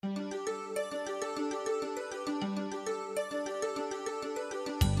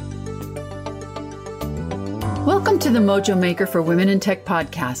Welcome to the Mojo Maker for Women in Tech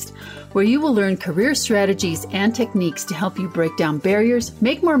podcast, where you will learn career strategies and techniques to help you break down barriers,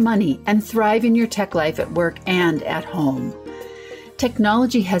 make more money, and thrive in your tech life at work and at home.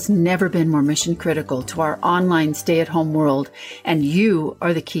 Technology has never been more mission critical to our online stay-at-home world, and you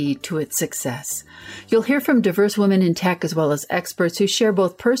are the key to its success. You'll hear from diverse women in tech as well as experts who share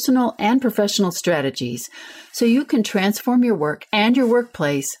both personal and professional strategies so you can transform your work and your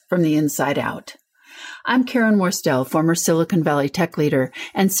workplace from the inside out. I'm Karen Worstel, former Silicon Valley tech leader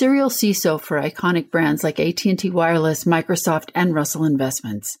and serial CISO for iconic brands like AT&T Wireless, Microsoft, and Russell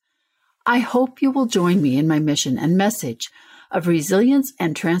Investments. I hope you will join me in my mission and message of resilience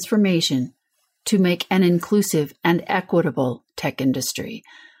and transformation to make an inclusive and equitable tech industry.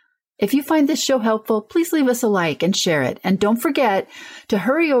 If you find this show helpful, please leave us a like and share it. And don't forget to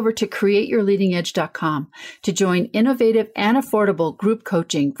hurry over to createyourleadingedge.com to join innovative and affordable group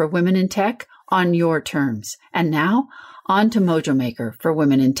coaching for women in tech on your terms. And now, on to Mojo Maker for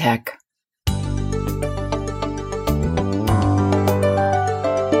Women in Tech.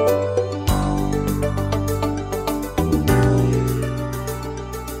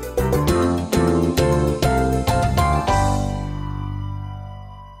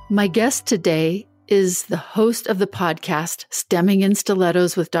 My guest today is the host of the podcast Stemming in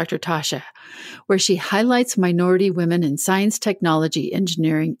Stilettos with Dr. Tasha, where she highlights minority women in science, technology,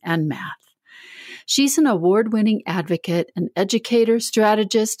 engineering, and math. She's an award-winning advocate, an educator,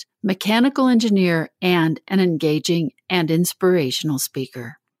 strategist, mechanical engineer, and an engaging and inspirational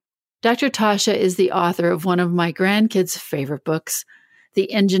speaker. Dr. Tasha is the author of one of my grandkids' favorite books,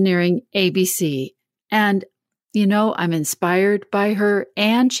 The Engineering ABC. And, I'm inspired by her,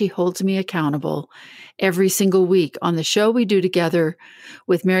 and she holds me accountable every single week on the show we do together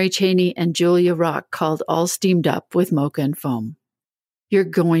with Mary Cheney and Julia Rock called All Steamed Up with Mocha and Foam. You're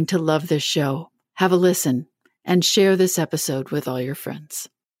going to love this show. Have a listen and share this episode with all your friends.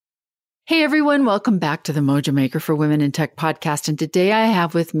 Hey everyone, welcome back to the Mojo Maker for Women in Tech podcast. And today I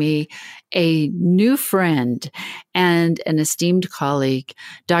have with me a new friend and an esteemed colleague,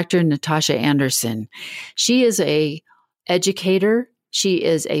 Dr. Natasha Anderson. She is an educator. She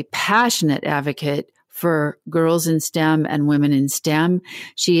is a passionate advocate for girls in STEM and women in STEM.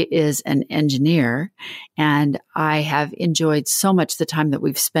 She is an engineer, and I have enjoyed so much the time that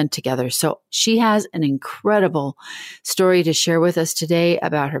we've spent together. So she has an incredible story to share with us today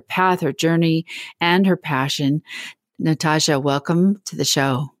about her path, her journey, and her passion. Natasha, welcome to the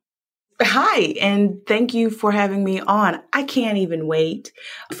show. Hi, and thank you for having me on. I can't even wait.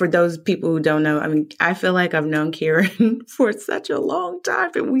 For those people who don't know, I feel like I've known Karen for such a long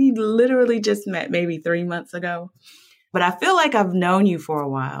time, and we literally just met maybe 3 months ago. But I feel like I've known you for a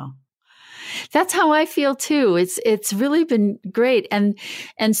while. That's how I feel too. It's really been great. And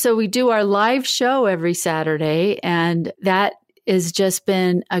so we do our live show every Saturday, and that has just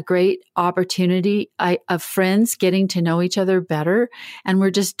been a great opportunity of friends getting to know each other better. And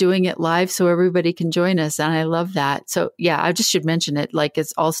we're just doing it live so everybody can join us. And I love that. So yeah, I just should mention it. Like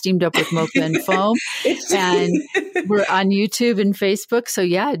it's All Steamed Up with Mocha and Foam. And we're on YouTube and Facebook. So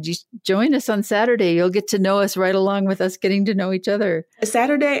yeah, just join us on Saturday. You'll get to know us right along with us getting to know each other.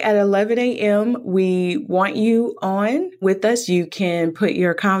 Saturday at 11 a.m., we want you on with us. You can put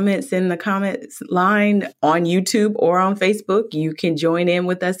your comments in the comments line on YouTube or on Facebook. You can join in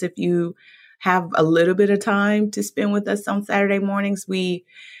with us if you have a little bit of time to spend with us on Saturday mornings. We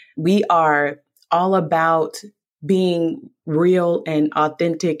are all about being real and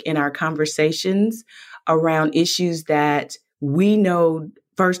authentic in our conversations around issues that we know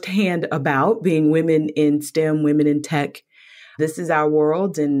firsthand about, being women in STEM, women in tech. This is our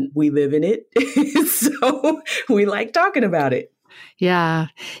world and we live in it. So we like talking about it. Yeah.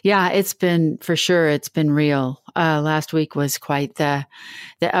 It's been real. Last week was quite the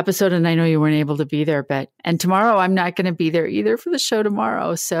episode, and I know you weren't able to be there, and tomorrow I'm not going to be there either for the show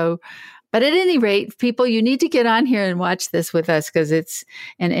tomorrow. So, but at any rate, people, you need to get on here and watch this with us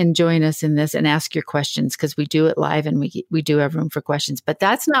and join us in this and ask your questions, because we do it live and we do have room for questions. But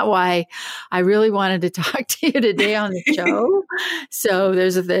that's not why I really wanted to talk to you today on the show. So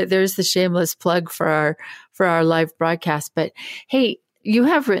there's the shameless plug for our live broadcast. But hey, you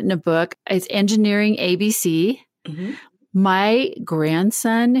have written a book. It's Engineering ABC. Mm-hmm. My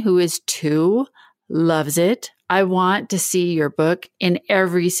grandson, who is 2, loves it. I want to see your book in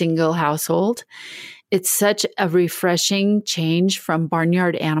every single household. It's such a refreshing change from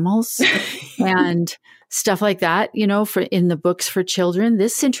barnyard animals and stuff like that, in the books for children.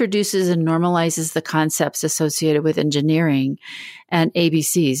 This introduces and normalizes the concepts associated with engineering and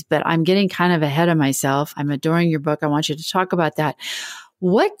ABCs, but I'm getting kind of ahead of myself. I'm adoring your book. I want you to talk about that.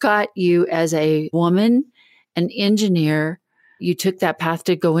 What got you as a woman an engineer. You took that path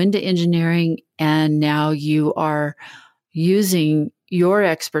to go into engineering, and now you are using your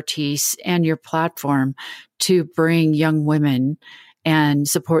expertise and your platform to bring young women and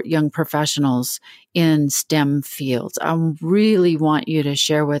support young professionals in STEM fields. I really want you to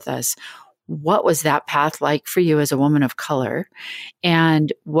share with us, what was that path like for you as a woman of color?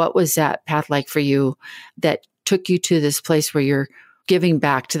 And what was that path like for you that took you to this place where you're giving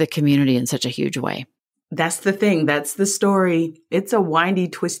back to the community in such a huge way? That's the thing. That's the story. It's a windy,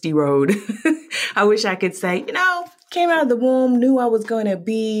 twisty road. I wish I could say, came out of the womb, knew I was going to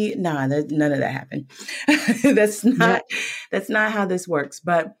be. Nah, none of that happened. That's not how this works.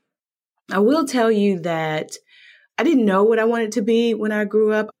 But I will tell you that I didn't know what I wanted to be when I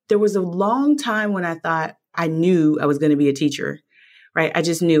grew up. There was a long time when I thought I knew I was going to be a teacher, right? I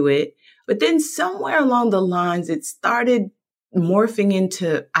just knew it. But then somewhere along the lines, it started morphing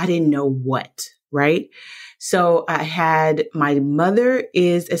into I didn't know what, right? So my mother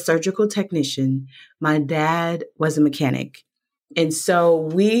is a surgical technician. My dad was a mechanic. And so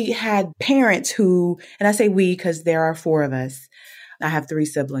we had parents who, and I say we because there are 4 of us. I have 3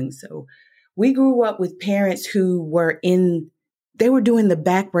 siblings. So we grew up with parents who they were doing the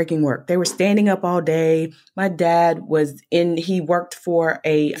backbreaking work. They were standing up all day. My dad he worked for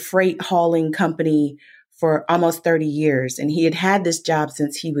a freight hauling company for almost 30 years. And he had this job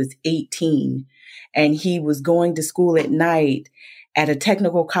since he was 18. And he was going to school at night at a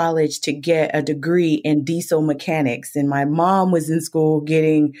technical college to get a degree in diesel mechanics. And my mom was in school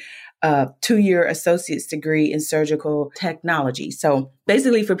getting a 2-year associate's degree in surgical technology. So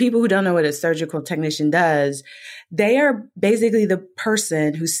basically, for people who don't know what a surgical technician does, they are basically the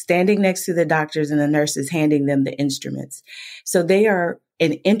person who's standing next to the doctors and the nurses handing them the instruments. So they are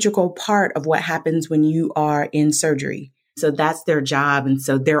an integral part of what happens when you are in surgery. So that's their job. And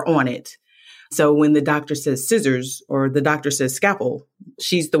so they're on it. So when the doctor says scissors or the doctor says scalpel,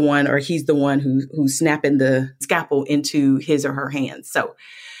 she's the one or he's the one who's snapping the scalpel into his or her hands. So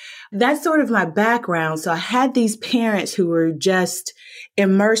that's sort of my background. So I had these parents who were just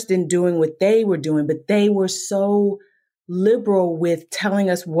immersed in doing what they were doing, but they were so liberal with telling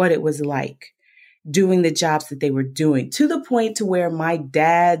us what it was like doing the jobs that they were doing, to the point to where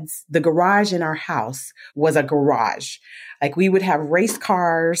the garage in our house was a garage. Like we would have race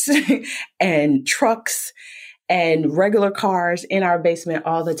cars and trucks and regular cars in our basement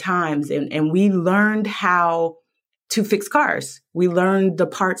all the times. And we learned how to fix cars. We learned the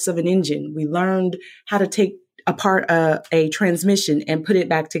parts of an engine. We learned how to take apart a transmission and put it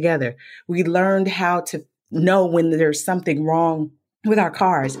back together. We learned how to know when there's something wrong with our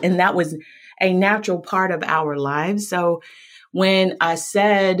cars. And that was a natural part of our lives. So when I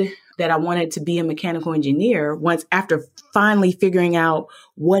said that I wanted to be a mechanical engineer, after finally figuring out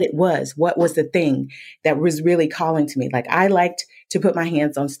what was the thing that was really calling to me. Like I liked to put my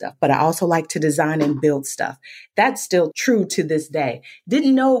hands on stuff, but I also like to design and build stuff. That's still true to this day.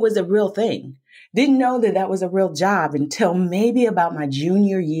 Didn't know it was a real thing. Didn't know that was a real job until maybe about my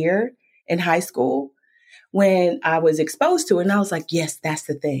junior year in high school when I was exposed to it. And I was like, yes, that's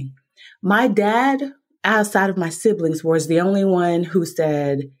the thing. My dad, outside of my siblings, was the only one who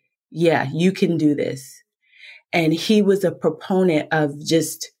said, yeah, you can do this. And he was a proponent of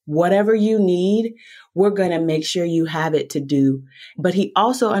just whatever you need, we're going to make sure you have it to do. But he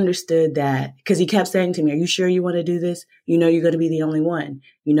also understood that because he kept saying to me, are you sure you want to do this? You know, you're going to be the only one.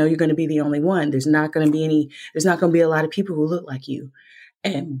 You know, you're going to be the only one. There's not going to be a lot of people who look like you.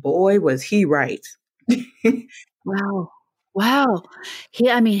 And boy, was he right. Wow.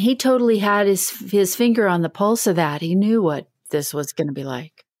 He totally had his finger on the pulse of that. He knew what this was going to be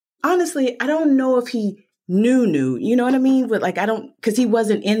like. Honestly, I don't know if he knew, you know what I mean? But because he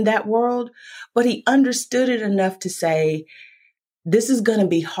wasn't in that world, but he understood it enough to say, this is going to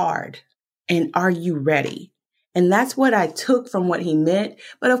be hard. And are you ready? And that's what I took from what he meant.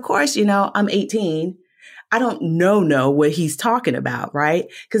 But of course, I'm 18. I don't know what he's talking about, right?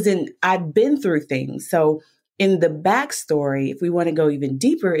 Because then I've been through things. So in the backstory, if we want to go even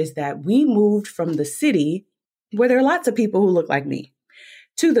deeper, is that we moved from the city where there are lots of people who look like me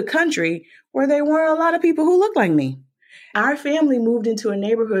to the country where there weren't a lot of people who look like me. Our family moved into a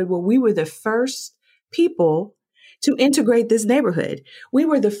neighborhood where we were the first people to integrate this neighborhood. We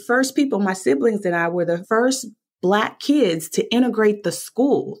were the first people, my siblings and I were the first Black kids to integrate the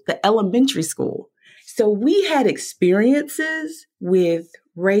school, the elementary school. So we had experiences with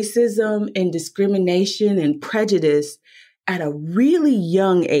racism and discrimination and prejudice at a really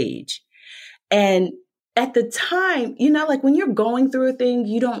young age. And at the time, when you're going through a thing,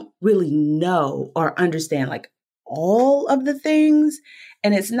 you don't really know or understand all of the things.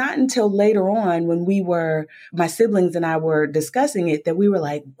 And it's not until later on when my siblings and I were discussing it that we were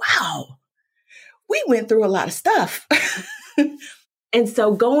like, wow, we went through a lot of stuff. And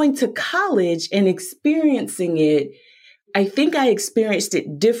so going to college and experiencing it, I think I experienced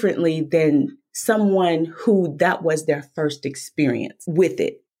it differently than someone who that was their first experience with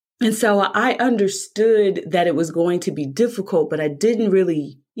it. And so I understood that it was going to be difficult, but I didn't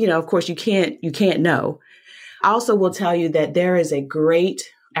really, of course you can't know. I also will tell you that there is a great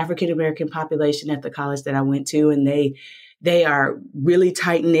African-American population at the college that I went to, and they are really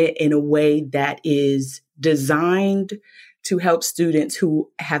tight-knit in a way that is designed to help students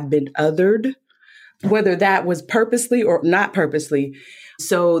who have been othered, whether that was purposely or not purposely.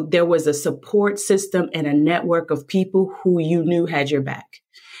 So there was a support system and a network of people who you knew had your back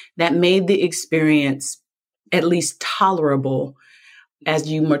that made the experience at least tolerable as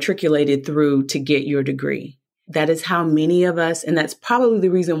you matriculated through to get your degree. That is how many of us, and that's probably the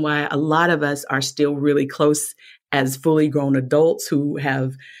reason why a lot of us are still really close as fully grown adults who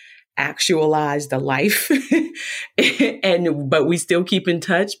have actualized a life, but we still keep in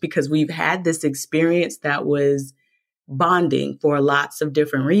touch because we've had this experience that was bonding for lots of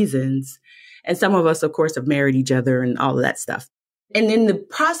different reasons. And some of us, of course, have married each other and all of that stuff. And in the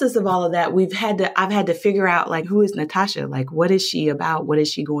process of all of that, I've had to figure out, like, who is Natasha? Like, what is she about? What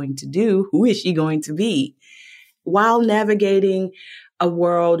is she going to do? Who is she going to be? While navigating a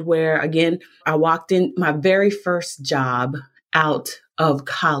world where, again, I walked in my very first job out of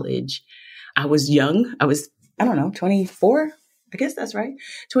college. I was young. I was, 24. I guess that's right.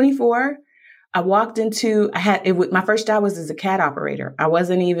 24. I walked into, my first job was as a CAD operator. I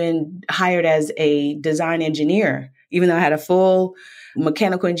wasn't even hired as a design engineer, even though I had a full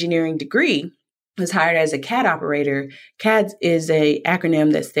mechanical engineering degree. I was hired as a CAD operator. CAD is a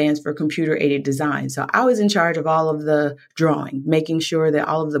acronym that stands for computer aided design. So I was in charge of all of the drawing, making sure that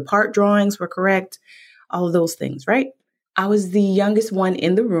all of the part drawings were correct, all of those things, right? I was the youngest one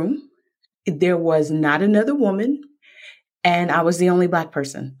in the room. There was not another woman, and I was the only Black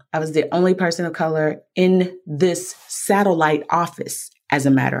person. I was the only person of color in this satellite office, as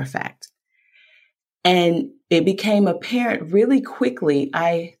a matter of fact. And it became apparent really quickly.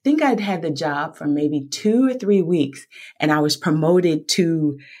 I think I'd had the job for maybe 2 or 3 weeks, and I was promoted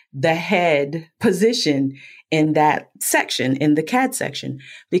to the head position in that section, in the CAD section,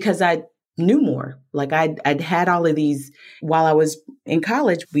 because I knew more. Like I'd had all of these while I was in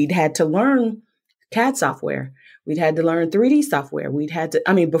college. We'd had to learn CAD software. We'd had to learn 3D software.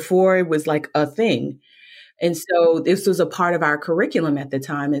 Before it was like a thing. And so this was a part of our curriculum at the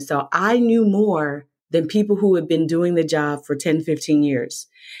time. And so I knew more than people who had been doing the job for 10, 15 years.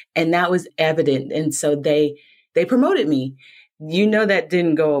 And that was evident. And so they promoted me. That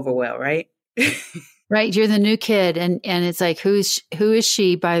didn't go over well, right? Right. You're the new kid. And it's like, who is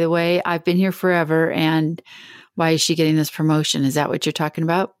she, by the way? I've been here forever. And why is she getting this promotion? Is that what you're talking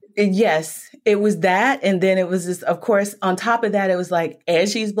about? Yes, it was that. And then it was just, of course, on top of that, it was like, and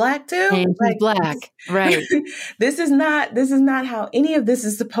she's Black too? And she's Black. Right. This is not how any of this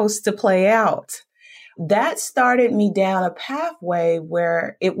is supposed to play out. That started me down a pathway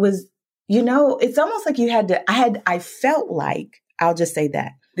where it was, it's almost like I felt like, I'll just say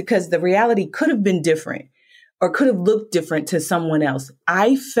that, because the reality could have been different or could have looked different to someone else.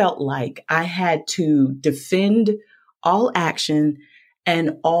 I felt like I had to defend all action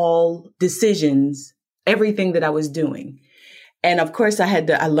and all decisions, everything that I was doing. And of course, I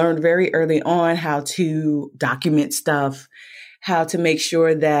learned very early on how to document stuff, how to make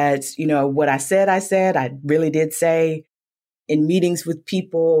sure that, what I said, I really did say in meetings with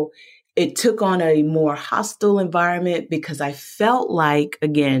people. It took on a more hostile environment because I felt like,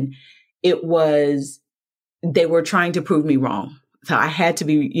 again, they were trying to prove me wrong. So I had to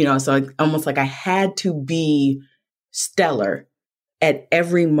be, so almost like I had to be stellar at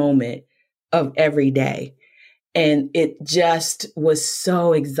every moment of every day. And it just was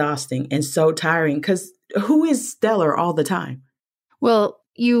so exhausting and so tiring because who is stellar all the time? Well,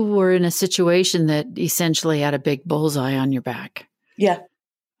 you were in a situation that essentially had a big bullseye on your back. Yeah.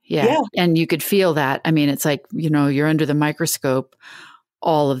 And you could feel that. I mean, it's like, you're under the microscope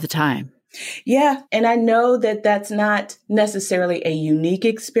all of the time. Yeah. And I know that that's not necessarily a unique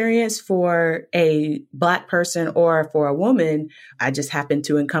experience for a Black person or for a woman. I just happen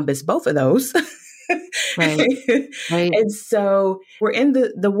to encompass both of those. Right. And so we're in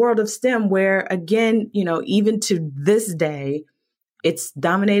the world of STEM where, again, even to this day, it's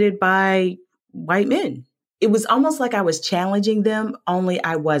dominated by white men. It was almost like I was challenging them, only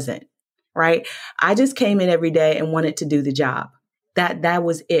I wasn't, right? I just came in every day and wanted to do the job. That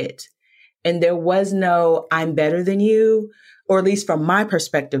was it. And there was no, I'm better than you, or at least from my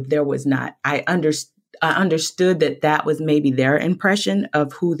perspective, there was not. I understood that that was maybe their impression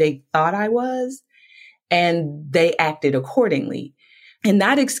of who they thought I was, and they acted accordingly. And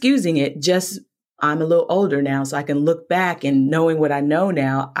not excusing it, just I'm a little older now, so I can look back and knowing what I know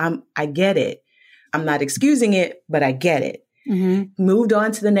now, I get it. I'm not excusing it, but I get it. Mm-hmm. Moved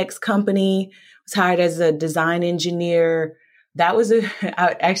on to the next company, was hired as a design engineer.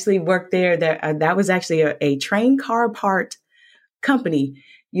 I actually worked there. That was actually a train car part company.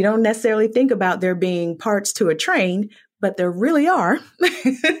 You don't necessarily think about there being parts to a train, but there really are.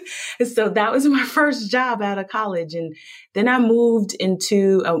 So that was my first job out of college. And then I moved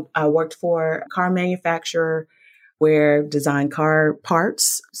I worked for a car manufacturer where designed car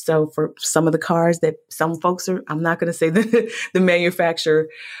parts. So for some of the cars that some folks I'm not going to say the manufacturer.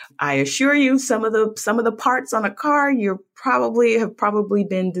 I assure you, some of the parts on a car have probably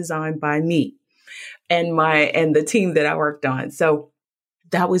been designed by me and the team that I worked on. So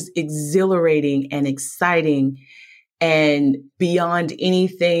that was exhilarating and exciting and beyond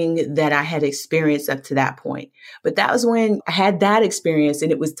anything that I had experienced up to that point. But that was when I had that experience,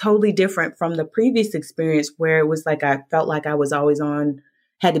 and it was totally different from the previous experience where it was like I felt like I was always on,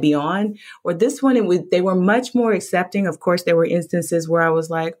 had to be on. Or this one, they were much more accepting. Of course, there were instances where I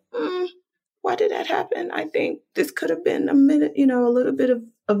was like, why did that happen? I think this could have been a minute, a little bit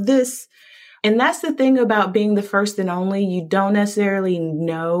of this. And that's the thing about being the first and only. You don't necessarily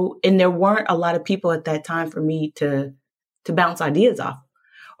know. And there weren't a lot of people at that time for me to bounce ideas off,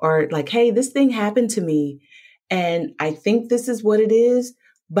 or like, hey, this thing happened to me and I think this is what it is,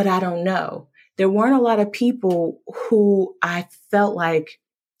 but I don't know. There weren't a lot of people who I felt like,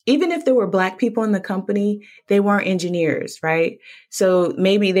 even if there were Black people in the company, they weren't engineers, right? So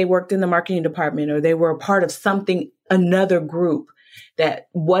maybe they worked in the marketing department, or they were a part of another group that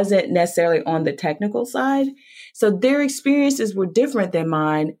wasn't necessarily on the technical side. So their experiences were different than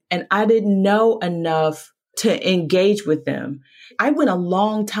mine, and I didn't know enough to engage with them. I went a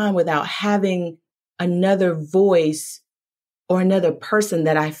long time without having another voice or another person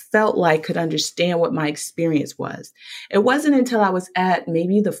that I felt like could understand what my experience was. It wasn't until I was at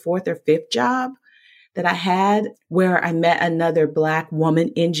maybe the fourth or fifth job that I had where I met another Black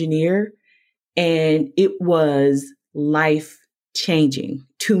woman engineer, and it was life-changing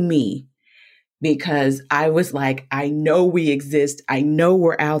to me, because I was like, I know we exist. I know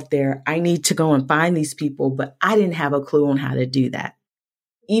we're out there. I need to go and find these people, but I didn't have a clue on how to do that.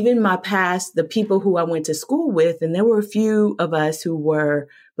 Even my past, the people who I went to school with, and there were a few of us who were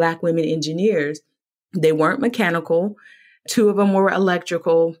Black women engineers, they weren't mechanical. 2 of them were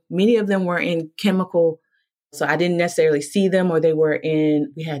electrical. Many of them were in chemical. So I didn't necessarily see them, or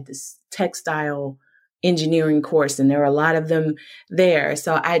we had this textile engineering course, and there were a lot of them there.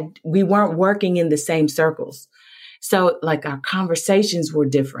 So we weren't working in the same circles. So like our conversations were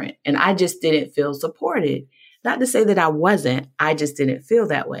different, and I just didn't feel supported. Not to say that I wasn't, I just didn't feel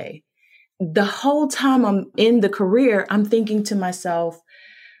that way. The whole time I'm in the career, I'm thinking to myself,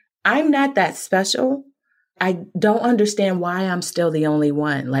 I'm not that special. I don't understand why I'm still the only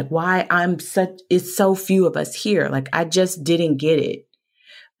one. Like why it's so few of us here. Like I just didn't get it.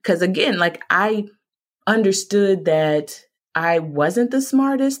 Because again, like I understood that I wasn't the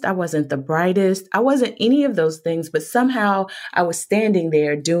smartest, I wasn't the brightest, I wasn't any of those things, but somehow I was standing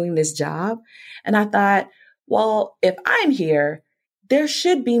there doing this job. And I thought, well, if I'm here, there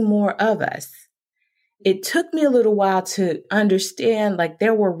should be more of us. It took me a little while to understand, like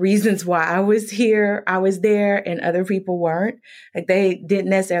there were reasons why I was here, I was there, and other people weren't. Like they didn't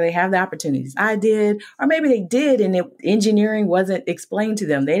necessarily have the opportunities I did, or maybe they did, and engineering wasn't explained to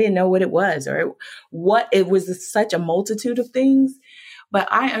them. They didn't know what it was, or it was such a multitude of things.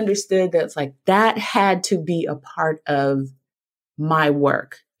 But I understood that it's like that had to be a part of my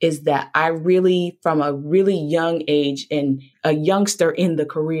work. Is that I really, from a really young age and a youngster in the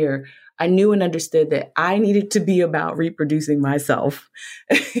career, I knew and understood that I needed to be about reproducing myself.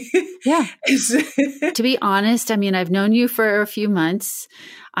 Yeah. To be honest, I mean, I've known you for a few months.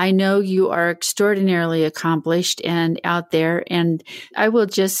 I know you are extraordinarily accomplished and out there. And I will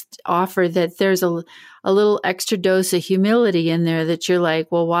just offer that there's a little extra dose of humility in there that you're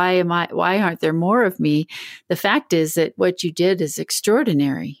like, well, why aren't there more of me? The fact is that what you did is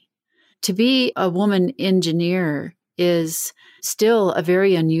extraordinary. To be a woman engineer is still a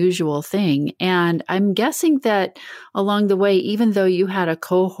very unusual thing. And I'm guessing that along the way, even though you had a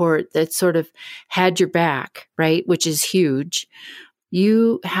cohort that sort of had your back, right, which is huge,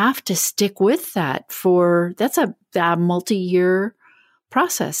 you have to stick with that that's a multi-year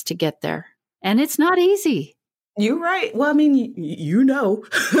process to get there. And it's not easy. You're right. Well, I mean, you know.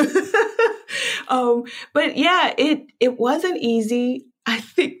 But yeah, it wasn't easy. I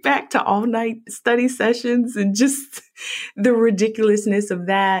think back to all night study sessions and just the ridiculousness of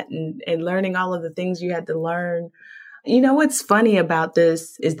that and learning all of the things you had to learn. You know, what's funny about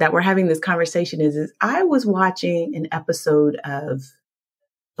this is that we're having this conversation is I was watching an episode of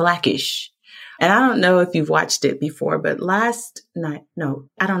Blackish. And I don't know if you've watched it before, but last night, no,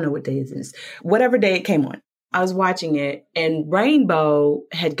 I don't know what day it is. Whatever day it came on, I was watching it and Rainbow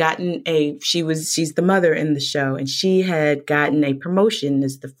had gotten she's the mother in the show, and she had gotten a promotion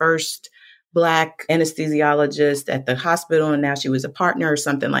as the first Black anesthesiologist at the hospital. And now she was a partner or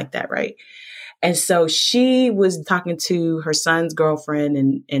something like that, right? And so she was talking to her son's girlfriend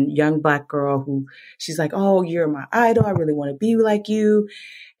and young Black girl who she's like, oh, you're my idol. I really want to be like you.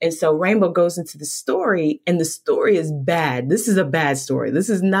 And so Rainbow goes into the story, and the story is bad. This is a bad story. This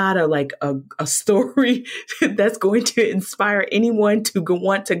is not a story that's going to inspire anyone to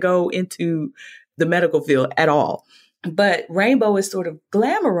want to go into the medical field at all. But Rainbow is sort of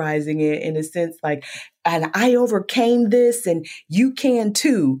glamorizing it in a sense like, and I overcame this and you can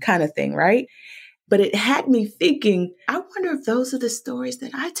too kind of thing, right? But it had me thinking, I wonder if those are the stories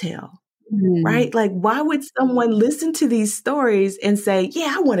that I tell. Right? Like, why would someone listen to these stories and say,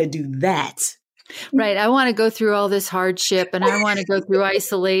 yeah, I want to do that? Right. I want to go through all this hardship and I want to go through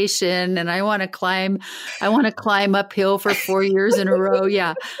isolation and I want to climb uphill for 4 years in a row.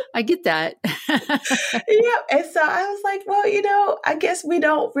 Yeah, I get that. Yeah. And so I was like, well, I guess we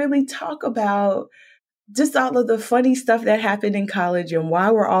don't really talk about just all of the funny stuff that happened in college and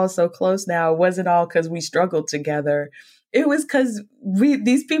why we're all so close now. It wasn't all because we struggled together. It was because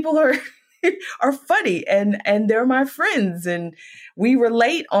these people are funny and they're my friends and we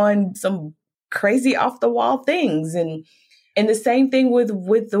relate on some crazy off the wall things. And the same thing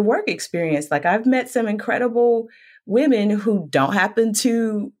with the work experience. Like, I've met some incredible women who don't happen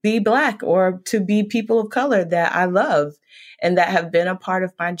to be Black or to be people of color that I love and that have been a part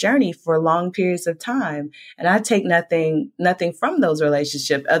of my journey for long periods of time. And I take nothing from those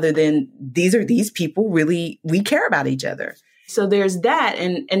relationships other than these people really, we care about each other. So there's that.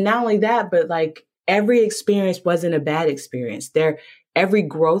 And not only that, but like every experience wasn't a bad experience. Every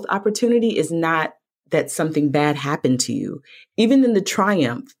growth opportunity is not that something bad happened to you. Even in the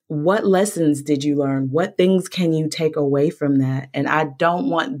triumph, what lessons did you learn? What things can you take away from that? And I don't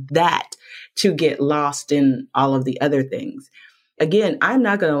want that to get lost in all of the other things. Again, I'm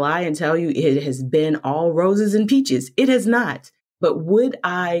not going to lie and tell you it has been all roses and peaches. It has not. But would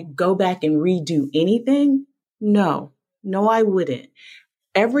I go back and redo anything? No, I wouldn't.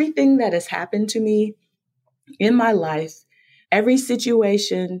 Everything that has happened to me in my life, every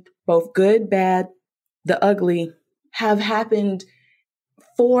situation, both good, bad, the ugly, have happened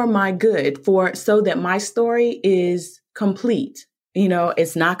for my good, so that my story is complete.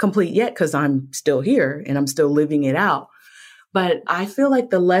 It's not complete yet because I'm still here and I'm still living it out. But I feel like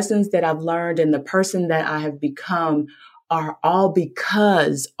the lessons that I've learned and the person that I have become are all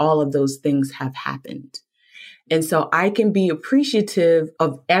because all of those things have happened. And so I can be appreciative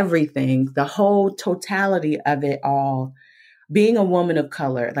of everything, the whole totality of it all. Being a woman of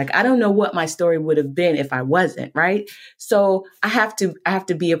color, like, I don't know what my story would have been if I wasn't, right? So I have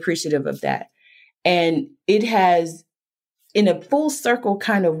to be appreciative of that. And it has, in a full circle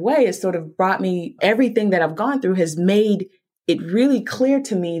kind of way, it sort of brought me, everything that I've gone through has made it really clear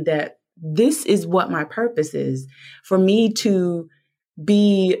to me that this is what my purpose is, for me to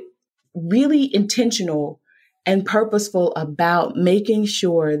be really intentional and purposeful about making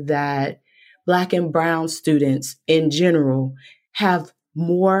sure that Black and Brown students in general have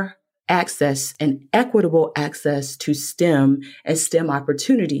more access and equitable access to STEM and STEM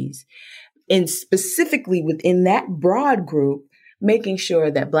opportunities. And specifically within that broad group, making sure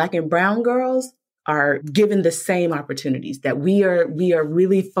that Black and Brown girls are given the same opportunities, that we are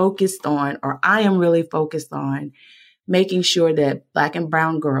really focused on, or I am really focused on, making sure that Black and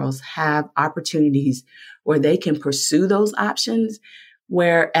Brown girls have opportunities where they can pursue those options,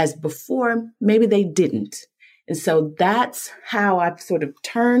 whereas before, maybe they didn't. And so that's how I've sort of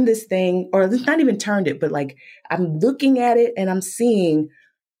turned this thing, or not even turned it, but like I'm looking at it and I'm seeing,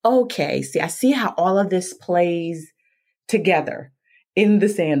 okay, I see how all of this plays together in the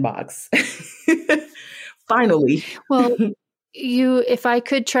sandbox. Finally. Well, if I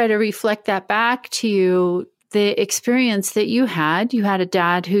could try to reflect that back to you, the experience that you had a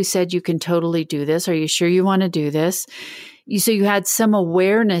dad who said, you can totally do this. Are you sure you want to do this? So you had some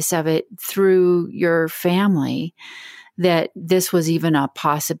awareness of it through your family that this was even a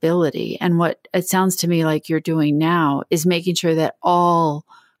possibility. And what it sounds to me like you're doing now is making sure that all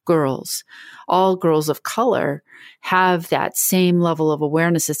girls. All girls of color have that same level of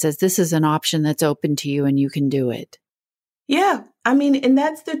awareness that says this is an option that's open to you and you can do it. Yeah. I mean, and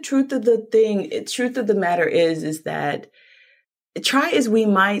that's the truth of the thing. Truth of the matter is that try as we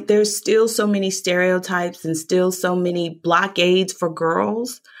might, there's still so many stereotypes and still so many blockades for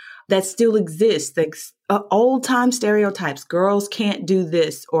girls that still exist. Like old time stereotypes, girls can't do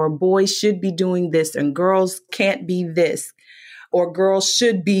this, or boys should be doing this, and girls can't be this, or girls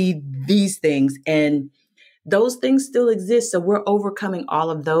should be these things. And those things still exist. So we're overcoming all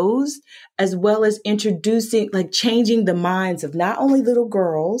of those, as well as introducing, like changing the minds of not only little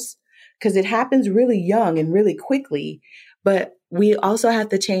girls, because it happens really young and really quickly, but we also have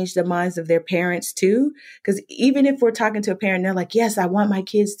to change the minds of their parents too. Because even if we're talking to a parent, they're like, yes, I want my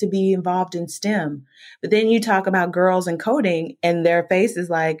kids to be involved in STEM. But then you talk about girls and coding and their face is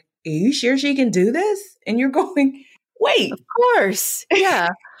like, are you sure she can do this? And you're going, wait. Of course. Yeah.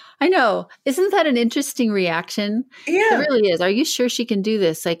 I know. Isn't that an interesting reaction? Yeah. It really is. Are you sure she can do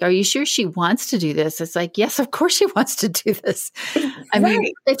this? Like, are you sure she wants to do this? It's like, yes, of course she wants to do this. I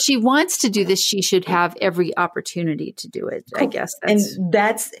mean, if she wants to do this, she should have every opportunity to do it. I guess.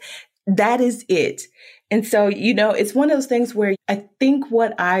 That is it. And so, it's one of those things where I think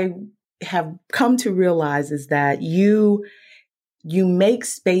what I have come to realize is that you make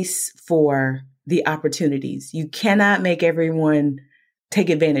space for the opportunities. You cannot make everyone take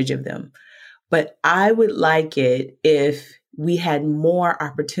advantage of them. But I would like it if we had more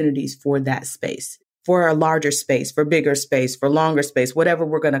opportunities for that space, for a larger space, for bigger space, for longer space, whatever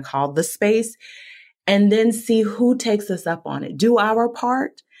we're going to call the space, and then see who takes us up on it. Do our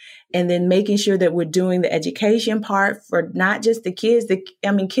part, and then making sure that we're doing the education part for not just the kids.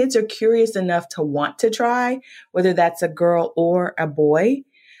 Kids are curious enough to want to try, whether that's a girl or a boy.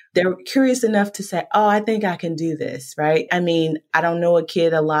 They're curious enough to say, oh, I think I can do this, right? I mean, I don't know a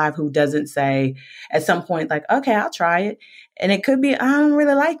kid alive who doesn't say at some point, like, okay, I'll try it. And it could be, I don't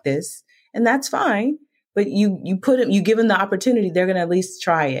really like this. And that's fine. But you give them the opportunity, they're going to at least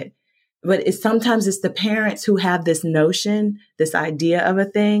try it. But sometimes it's the parents who have this notion, this idea of a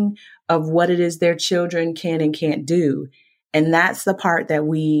thing, of what it is their children can and can't do. And that's the part that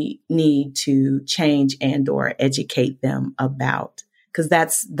we need to change and or educate them about. Because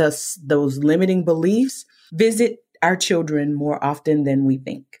that's those limiting beliefs visit our children more often than we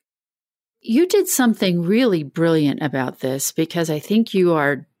think. You did something really brilliant about this, because I think you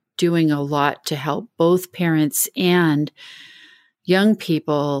are doing a lot to help both parents and young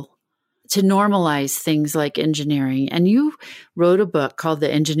people to normalize things like engineering. And you wrote a book called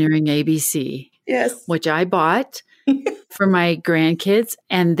The Engineering ABC. Yes. Which I bought for my grandkids,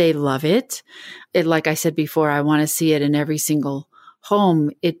 and they love it. Like I said before, I want to see it in every single home.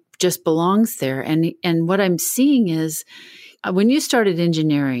 It just belongs there. And what I'm seeing is when you started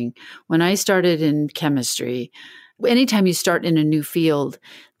engineering, when I started in chemistry, anytime you start in a new field,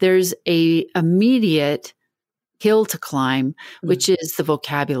 there's a immediate hill to climb, which is the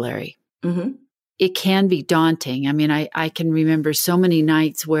vocabulary. Mm-hmm. It can be daunting. I mean, I can remember so many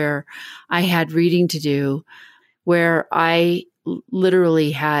nights where I had reading to do, where I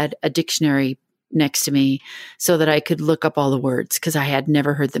literally had a dictionary next to me so that I could look up all the words, because I had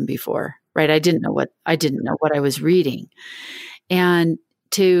never heard them before, right? I didn't know what I was reading. And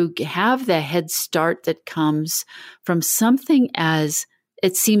to have the head start that comes from something as,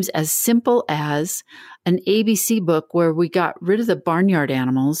 it seems as simple as an ABC book where we got rid of the barnyard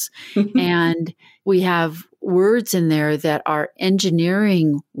animals and we have words in there that are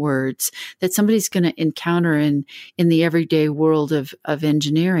engineering words that somebody's going to encounter in the everyday world of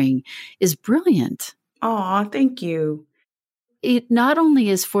engineering is brilliant. Aw, thank you. It not only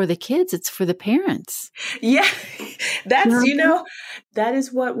is for the kids, it's for the parents. Yeah, that's, that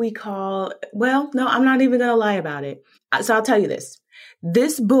is what we call, well, no, I'm not even going to lie about it. So I'll tell you this.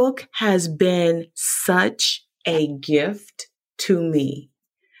 This book has been such a gift to me.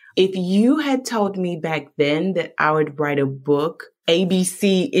 If you had told me back then that I would write a book,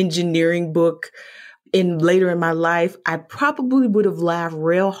 ABC engineering book, later in my life, I probably would have laughed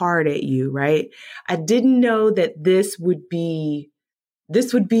real hard at you, right? I didn't know that this would be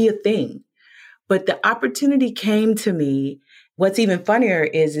a thing. But the opportunity came to me. What's even funnier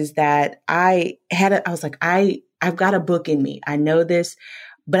is that I was like, I've got a book in me. I know this,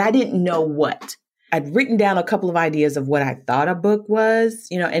 but I didn't know what. I'd written down a couple of ideas of what I thought a book was,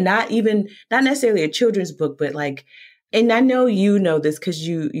 and not necessarily a children's book, but like, and I know you know this because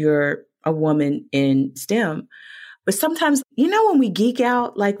you're a woman in STEM, but sometimes, when we geek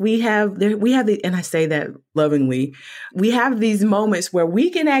out, like we have and I say that lovingly, we have these moments where we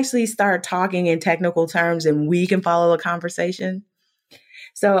can actually start talking in technical terms and we can follow a conversation.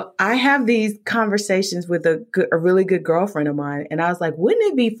 So I have these conversations with a really good girlfriend of mine. And I was like,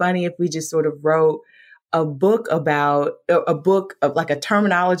 wouldn't it be funny if we just sort of wrote a book about a book of like a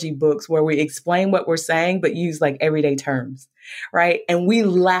terminology books where we explain what we're saying, but use like everyday terms. Right. And we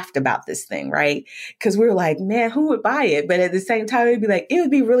laughed about this thing. Right. Because we were like, man, who would buy it? But at the same time, it'd be like, it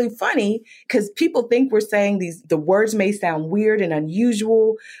would be really funny because people think we're saying the words may sound weird and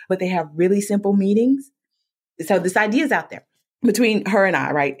unusual, but they have really simple meanings. So this idea is out there between her and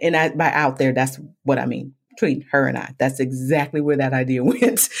I. Right. And by out there, that's what I mean. Between her and I. That's exactly where that idea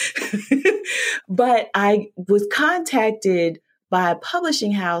went. But I was contacted by a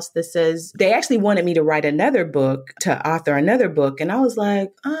publishing house that says they actually wanted me to write another book, to author another book. And I was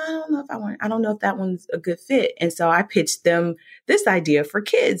like, I don't know if that one's a good fit. And so I pitched them this idea for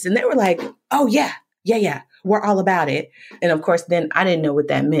kids. And they were like, oh, yeah. We're all about it. And of course, then I didn't know what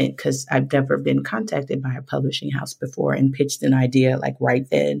that meant because I've never been contacted by a publishing house before and pitched an idea like right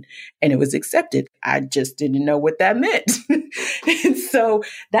then. And it was accepted. I just didn't know what that meant. And so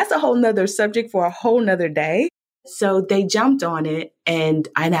that's a whole nother subject for a whole nother day. So they jumped on it and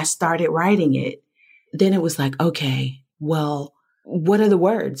I started writing it. Then it was like, okay, well, what are the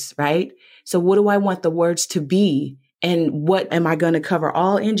words, right? So what do I want the words to be? And what am I going to cover,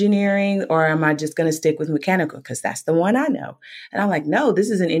 all engineering, or am I just going to stick with mechanical? Because that's the one I know. And I'm like, no,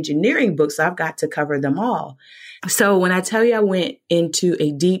 this is an engineering book, so I've got to cover them all. So when I tell you I went into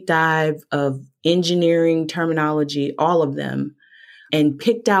a deep dive of engineering terminology, all of them, and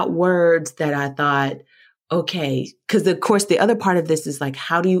picked out words that I thought, okay, because of course the other part of this is like,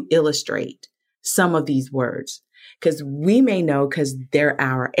 how do you illustrate some of these words? Because we may know because they're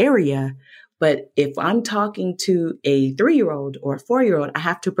our area. But if I'm talking to a 3-year-old or a 4-year-old, I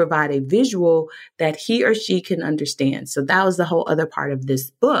have to provide a visual that he or she can understand. So that was the whole other part of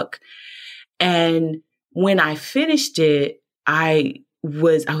this book. And when I finished it, I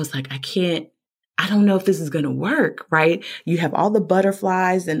was like, I don't know if this is going to work, right? You have all the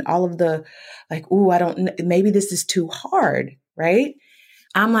butterflies and all of the like, maybe this is too hard, right?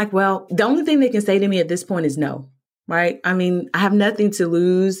 I'm like, well, the only thing they can say to me at this point is no, right? I mean, I have nothing to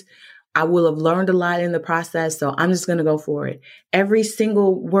lose. I will have learned a lot in the process, so I'm just going to go for it. Every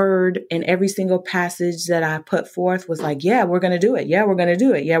single word and every single passage that I put forth was like, yeah, we're going to do it. Yeah, we're going to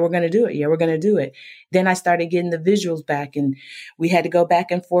do it. Yeah, we're going to do it. Yeah, we're going to do it. Then I started getting the visuals back and we had to go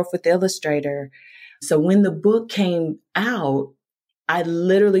back and forth with the illustrator. So when the book came out, I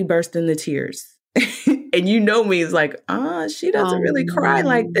literally burst into tears. And you know me, it's like, she doesn't really cry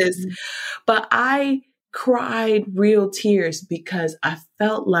like this. But I cried real tears because I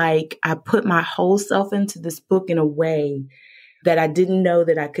felt like I put my whole self into this book in a way that I didn't know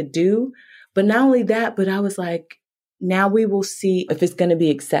that I could do. But not only that, but I was like, now we will see if it's going to be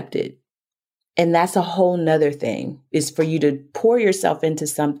accepted. And that's a whole nother thing, is for you to pour yourself into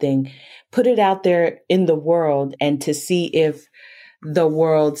something, put it out there in the world, and to see if the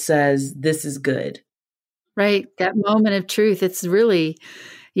world says this is good. Right. That moment of truth. It's really,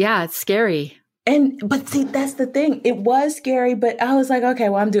 it's scary. But see, that's the thing. It was scary, but I was like, okay,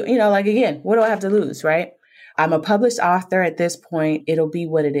 well, I'm doing, again, what do I have to lose, right? I'm a published author at this point. It'll be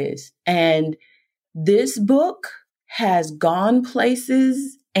what it is. And this book has gone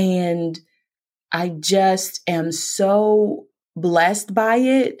places, and I just am so blessed by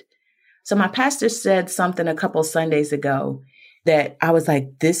it. So my pastor said something a couple Sundays ago that I was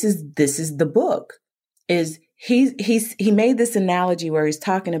like, this is the book. He made this analogy where he's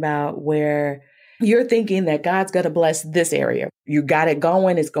talking about where you're thinking that God's going to bless this area. You got it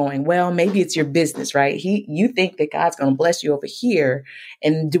going. It's going well. Maybe it's your business, right? You think that God's going to bless you over here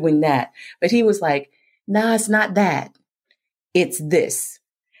and doing that. But he was like, nah, it's not that. It's this.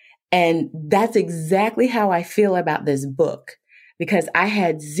 And that's exactly how I feel about this book, because I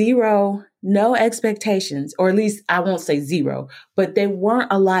had no expectations, or at least I won't say zero, but there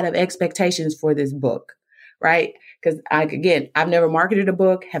weren't a lot of expectations for this book, right? Because I've never marketed a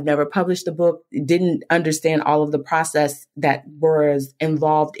book, have never published a book, didn't understand all of the process that was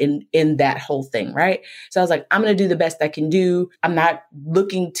involved in that whole thing, right? So I was like, I'm going to do the best I can do. I'm not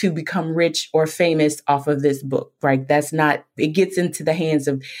looking to become rich or famous off of this book, right? That's not, it gets into the hands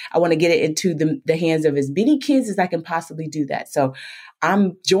of, I want to get it into the hands of as many kids as I can possibly do that. So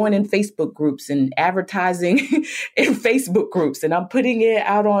I'm joining Facebook groups and advertising in Facebook groups, and I'm putting it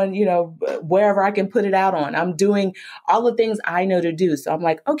out on, wherever I can put it out on. I'm doing all the things I know to do. So I'm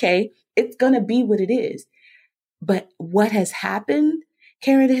like, okay, it's going to be what it is. But what has happened,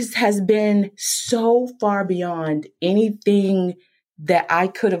 Karen, has been so far beyond anything that I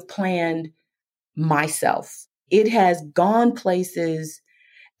could have planned myself. It has gone places,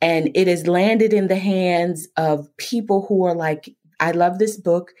 and it has landed in the hands of people who are like, I love this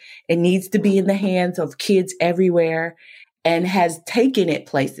book. It needs to be in the hands of kids everywhere and has taken it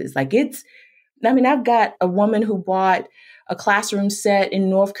places. I've got a woman who bought a classroom set in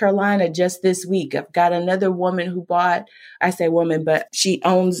North Carolina just this week. I've got another woman who bought, I say woman, but she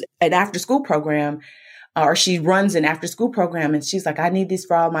owns an after school program, or she runs an after school program. And she's like, I need this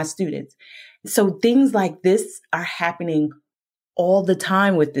for all my students. So things like this are happening all the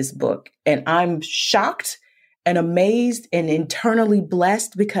time with this book. And I'm shocked and amazed and internally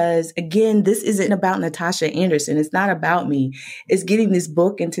blessed because, again, this isn't about Natasha Anderson. It's not about me. It's getting this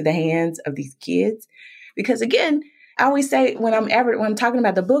book into the hands of these kids. Because, again, I always say when I'm talking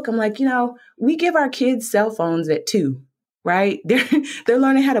about the book, I'm like, we give our kids cell phones at 2, right? They're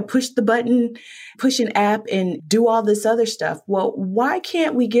learning how to push the button, push an app, and do all this other stuff. Well, why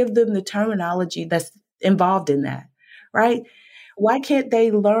can't we give them the terminology that's involved in that, right? Why can't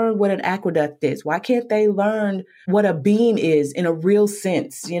they learn what an aqueduct is? Why can't they learn what a beam is in a real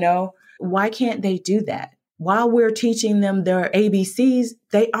sense? Why can't they do that? While we're teaching them their ABCs,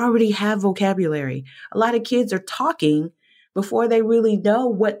 they already have vocabulary. A lot of kids are talking before they really know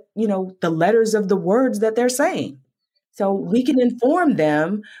what, the letters of the words that they're saying. So we can inform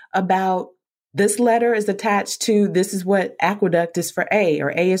them about this letter is attached to, this is what aqueduct is for A,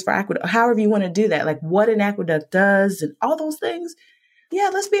 or A is for aqueduct, however you want to do that, like what an aqueduct does and all those things. Yeah,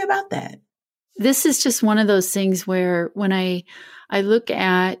 let's be about that. This is just one of those things where when I look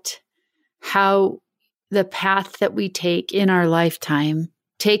at how the path that we take in our lifetime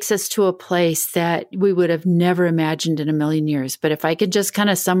takes us to a place that we would have never imagined in a million years. But if I could just kind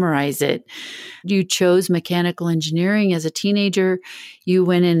of summarize it, you chose mechanical engineering as a teenager. You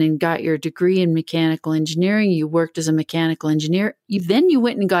went in and got your degree in mechanical engineering. You worked as a mechanical engineer. Then you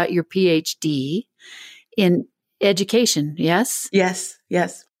went and got your PhD in education. Yes? Yes.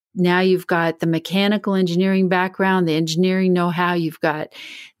 Now you've got the mechanical engineering background, the engineering know-how. You've got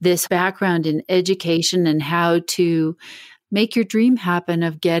this background in education and how to make your dream happen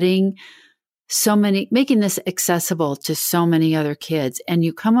of making this accessible to so many other kids. And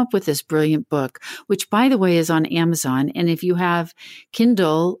you come up with this brilliant book, which, by the way, is on Amazon. And if you have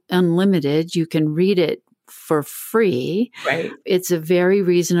Kindle Unlimited, you can read it for free. Right. It's a very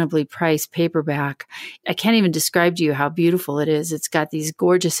reasonably priced paperback. I can't even describe to you how beautiful it is. It's got these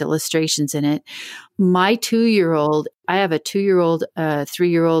gorgeous illustrations in it. My 2-year-old, I have a 2-year-old, a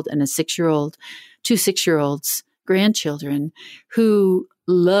 3-year-old, and a 6-year-old, 2 6-year-olds, grandchildren who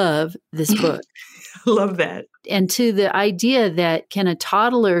love this book. Love that. And to the idea that can a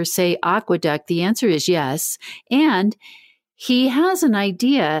toddler say aqueduct, the answer is yes. And he has an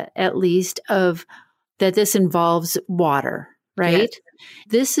idea, at least, of that this involves water, right? Yes.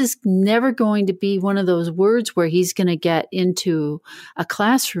 This is never going to be one of those words where he's going to get into a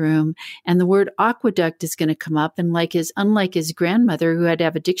classroom and the word aqueduct is going to come up. And unlike his grandmother who had to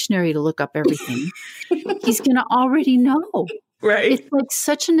have a dictionary to look up everything, he's going to already know. Right. It's like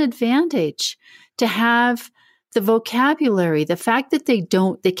such an advantage to have the vocabulary. The fact that they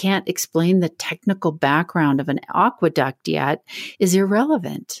can't explain the technical background of an aqueduct yet is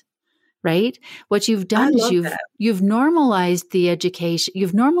irrelevant. Right? What you've done is you've normalized the education,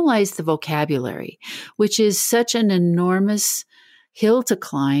 you've normalized the vocabulary, which is such an enormous hill to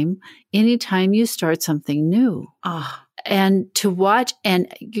climb anytime you start something new. And to watch,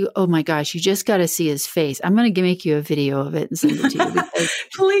 oh my gosh, you just got to see his face. I'm going to make you a video of it and send it to you.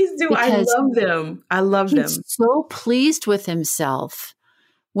 Please do. I love them. He's so pleased with himself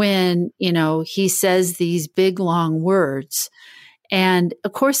when, he says these big, long words. And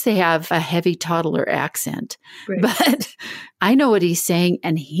of course, they have a heavy toddler accent, right. But I know what he's saying,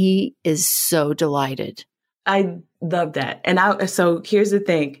 and he is so delighted. I love that. And so here's the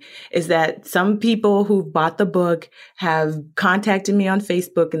thing, is that some people who've bought the book have contacted me on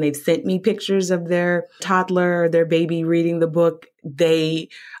Facebook and they've sent me pictures of their toddler or their baby reading the book.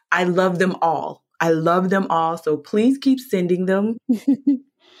 I love them all. So please keep sending them.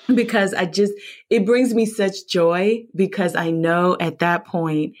 Because it brings me such joy because I know at that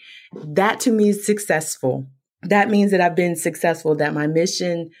point, that to me is successful. That means that I've been successful, that my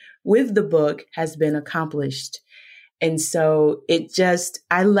mission with the book has been accomplished. And so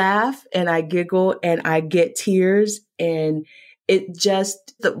I laugh and I giggle and I get tears, and it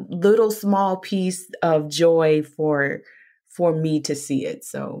just the little small piece of joy for me to see it.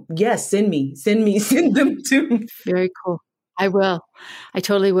 So yes, send them too. Very cool. I will. I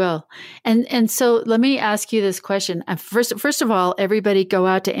totally will. And so let me ask you this question. First of all, everybody go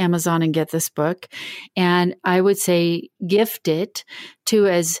out to Amazon and get this book. And I would say gift it to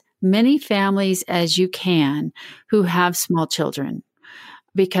as many families as you can who have small children,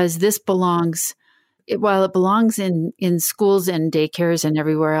 because this belongs while it belongs in schools and daycares and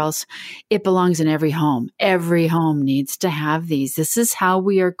everywhere else, it belongs in every home. Every home needs to have these. This is how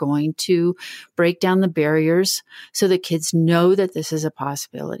we are going to break down the barriers so that kids know that this is a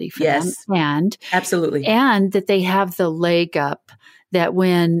possibility for them, and absolutely, and that they have the leg up, that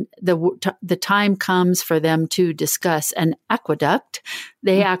when the time comes for them to discuss an aqueduct,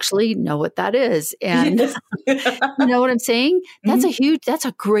 they actually know what that is. And you know what I'm saying? That's that's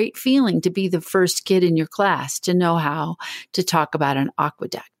a great feeling to be the first kid in your class to know how to talk about an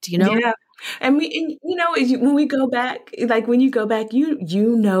aqueduct, you know? Yeah. And when we go back, like when you go back,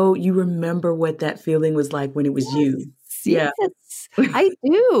 you remember what that feeling was like when it was you. Yes, I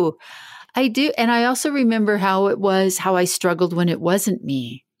do. I do. And I also remember how I struggled when it wasn't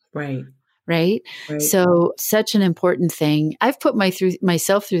me. Right. Right. So such an important thing. I've put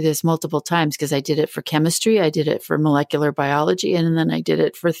myself through this multiple times because I did it for chemistry. I did it for molecular biology, and then I did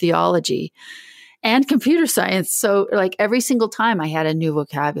it for theology and computer science. So like every single time I had a new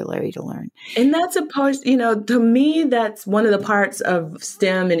vocabulary to learn. And that's a part, to me, that's one of the parts of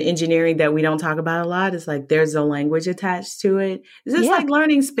STEM and engineering that we don't talk about a lot. It's like there's a language attached to it. It's just like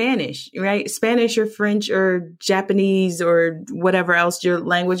learning Spanish, right? Spanish or French or Japanese or whatever else your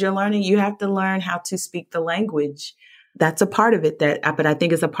language you're learning. You have to learn how to speak the language. That's a part of it but I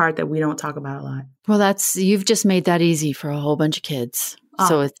think it's a part that we don't talk about a lot. Well, you've just made that easy for a whole bunch of kids.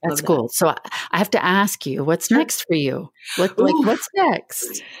 So that's cool. So I have to ask you, what's next for you? What's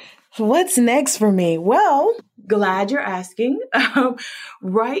next? What's next for me? Well, glad you're asking.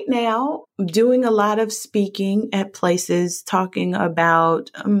 Right now, I'm doing a lot of speaking at places, talking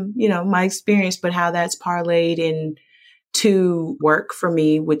about, my experience, but how that's parlayed into work for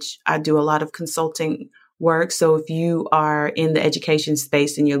me, which I do a lot of consulting work. So if you are in the education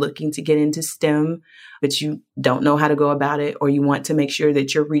space and you're looking to get into STEM, but you don't know how to go about it, or you want to make sure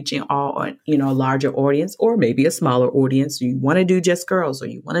that you're reaching a larger audience, or maybe a smaller audience, you want to do just girls or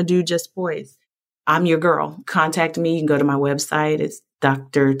you want to do just boys, I'm your girl. Contact me. You can go to my website. It's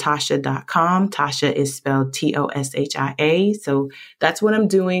drtoshia.com. Tasha is spelled Toshia. So that's what I'm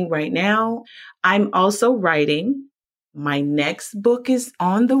doing right now. I'm also writing. My next book is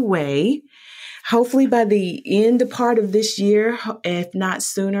on the way. Hopefully by the end part of this year, if not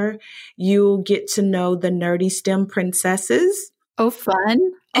sooner, you'll get to know the nerdy STEM princesses. Oh, fun.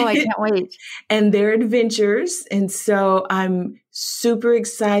 Oh, I can't wait. And their adventures. And so I'm super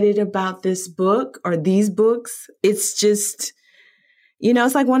excited about this book or these books. It's just,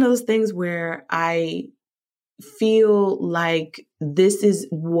 it's like one of those things where I feel like this is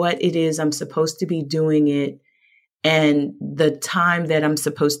what it is. I'm supposed to be doing it, and the time that I'm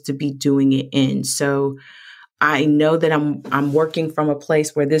supposed to be doing it in. So I know that I'm working from a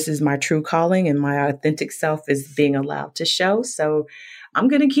place where this is my true calling and my authentic self is being allowed to show. So I'm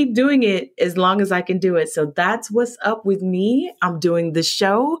going to keep doing it as long as I can do it. So that's what's up with me. I'm doing the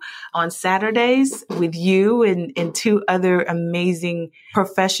show on Saturdays with you and two other amazing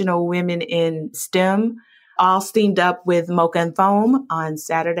professional women in STEM, all steamed up with Mocha and Foam on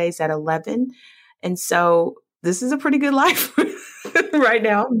Saturdays at 11. And so this is a pretty good life right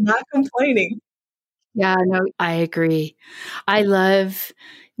now. I'm not complaining. Yeah, no, I agree. We're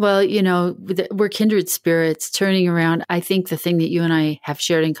kindred spirits turning around. I think the thing that you and I have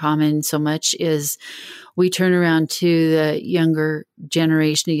shared in common so much is we turn around to the younger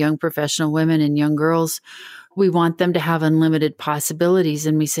generation, the young professional women and young girls. We want them to have unlimited possibilities.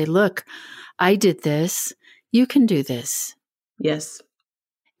 And we say, look, I did this. You can do this. Yes.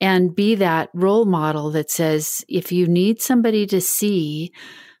 And be that role model that says, if you need somebody to see,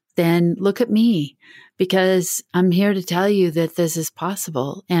 then look at me, because I'm here to tell you that this is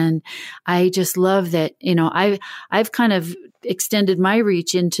possible. And I just love that, I've kind of extended my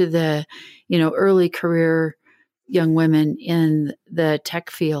reach into the, early career young women in the tech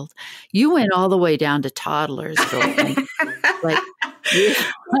field. You went all the way down to toddlers, girlfriend.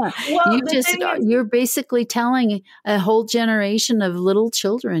 You're basically telling a whole generation of little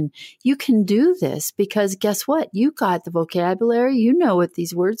children, you can do this because guess what? You got the vocabulary. You know what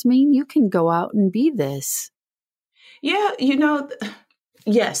these words mean. You can go out and be this. Yeah.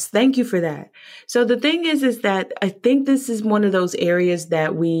 Yes. Thank you for that. So the thing is that I think this is one of those areas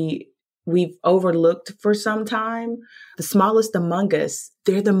that we've overlooked for some time. The smallest among us,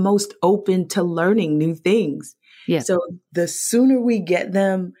 they're the most open to learning new things. Yeah. So the sooner we get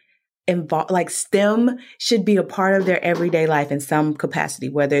them involved, like STEM should be a part of their everyday life in some capacity,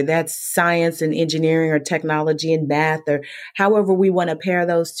 whether that's science and engineering or technology and math, or however we want to pair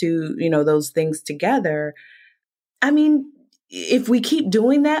those two, those things together. I mean, if we keep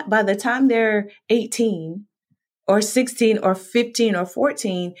doing that, by the time they're 18 or 16 or 15 or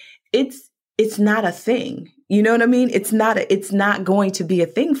 14, it's it's not a thing. You know what I mean? It's not going to be a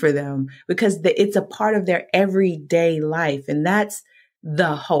thing for them because it's a part of their everyday life. And that's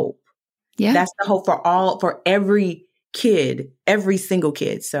the hope. Yeah. That's the hope for every kid, every single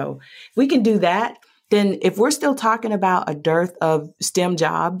kid. So if we can do that, then if we're still talking about a dearth of STEM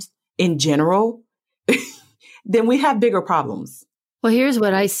jobs in general, then we have bigger problems. Well, here's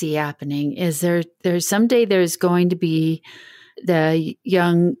what I see happening is there's someday there's going to be the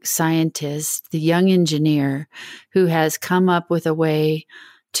young scientist, the young engineer who has come up with a way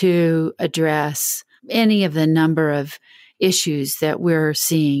to address any of the number of issues that we're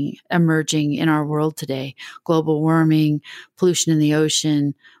seeing emerging in our world today, global warming, pollution in the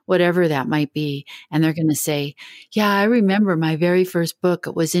ocean, whatever that might be. And they're going to say, yeah, I remember my very first book.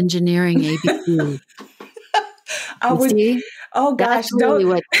 It was Engineering ABC. Oh gosh,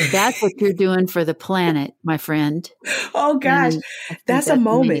 that's what you're doing for the planet, my friend. Oh gosh, that's a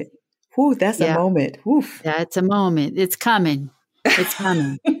moment. Whew, that's a moment. Oof. That's a moment. It's coming. It's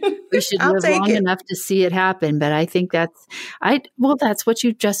coming. We should live long enough to see it happen. But I think that's what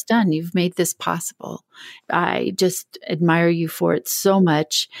you've just done. You've made this possible. I just admire you for it so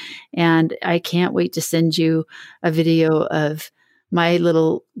much. And I can't wait to send you a video of my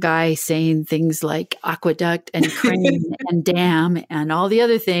little guy saying things like aqueduct and crane and dam and all the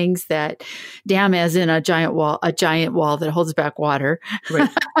other things that dam as in a giant wall that holds back water. Right.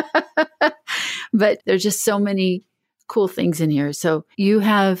 But there's just so many cool things in here. So you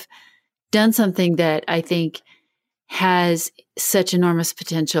have done something that I think has such enormous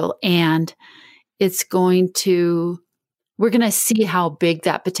potential, and we're going to see how big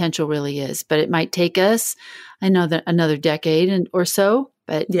that potential really is, but it might take us another decade or so,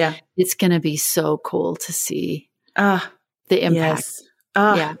 but yeah, it's going to be so cool to see the impact. Yes.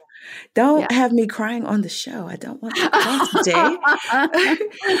 Yeah. Don't have me crying on the show. I don't want to cry today.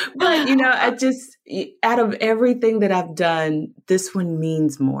 But, I just, out of everything that I've done, this one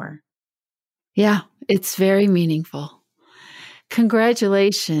means more. Yeah, it's very meaningful.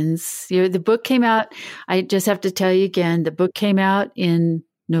 Congratulations. The book came out. I just have to tell you again, the book came out in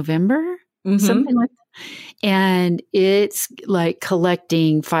November, something like that. And it's like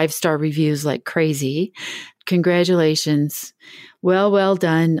collecting 5-star reviews like crazy. Congratulations. Well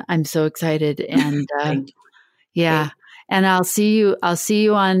done. I'm so excited. And yeah. And I'll see you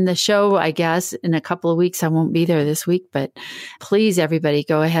on the show, I guess, in a couple of weeks. I won't be there this week, but please, everybody,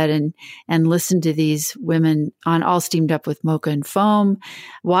 go ahead and listen to these women on All Steamed Up with Mocha and Foam.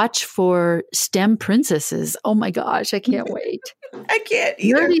 Watch for STEM princesses. Oh my gosh, I can't wait. I can't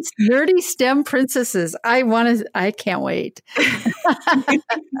either. Nerdy STEM princesses. I can't wait.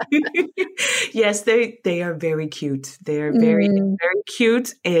 Yes, they are very cute. They are very, very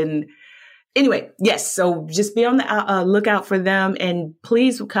cute. And anyway, yes. So just be on the lookout for them, and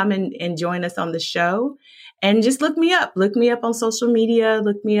please come and join us on the show. And just look me up. Look me up on social media.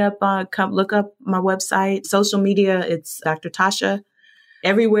 Look me up. Look up my website, social media. It's Dr. Tasha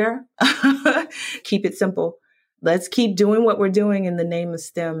everywhere. Keep it simple. Let's keep doing what we're doing in the name of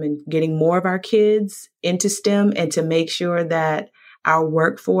STEM and getting more of our kids into STEM, and to make sure that our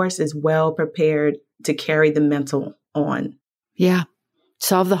workforce is well prepared to carry the mental on. Yeah.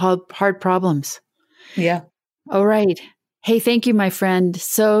 Solve the hard problems. Yeah. All right. Hey, thank you, my friend.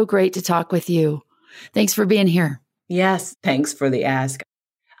 So great to talk with you. Thanks for being here. Yes. Thanks for the ask.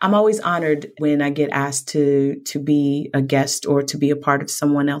 I'm always honored when I get asked to be a guest or to be a part of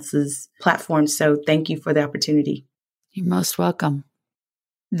someone else's platform. So thank you for the opportunity. You're most welcome.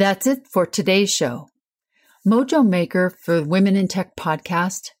 That's it for today's show. Mojo Maker for Women in Tech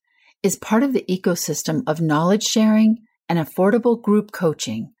podcast is part of the ecosystem of knowledge sharing and affordable group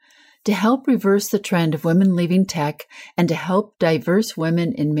coaching to help reverse the trend of women leaving tech and to help diverse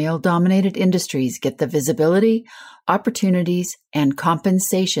women in male-dominated industries get the visibility, opportunities, and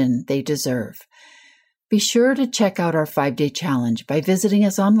compensation they deserve. Be sure to check out our 5-day challenge by visiting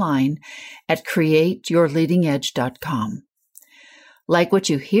us online at createyourleadingedge.com. Like what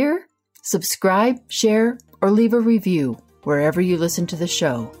you hear? Subscribe, share, or leave a review wherever you listen to the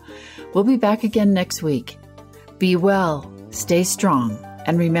show. We'll be back again next week. Be well, stay strong,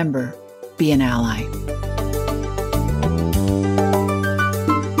 and remember, be an ally.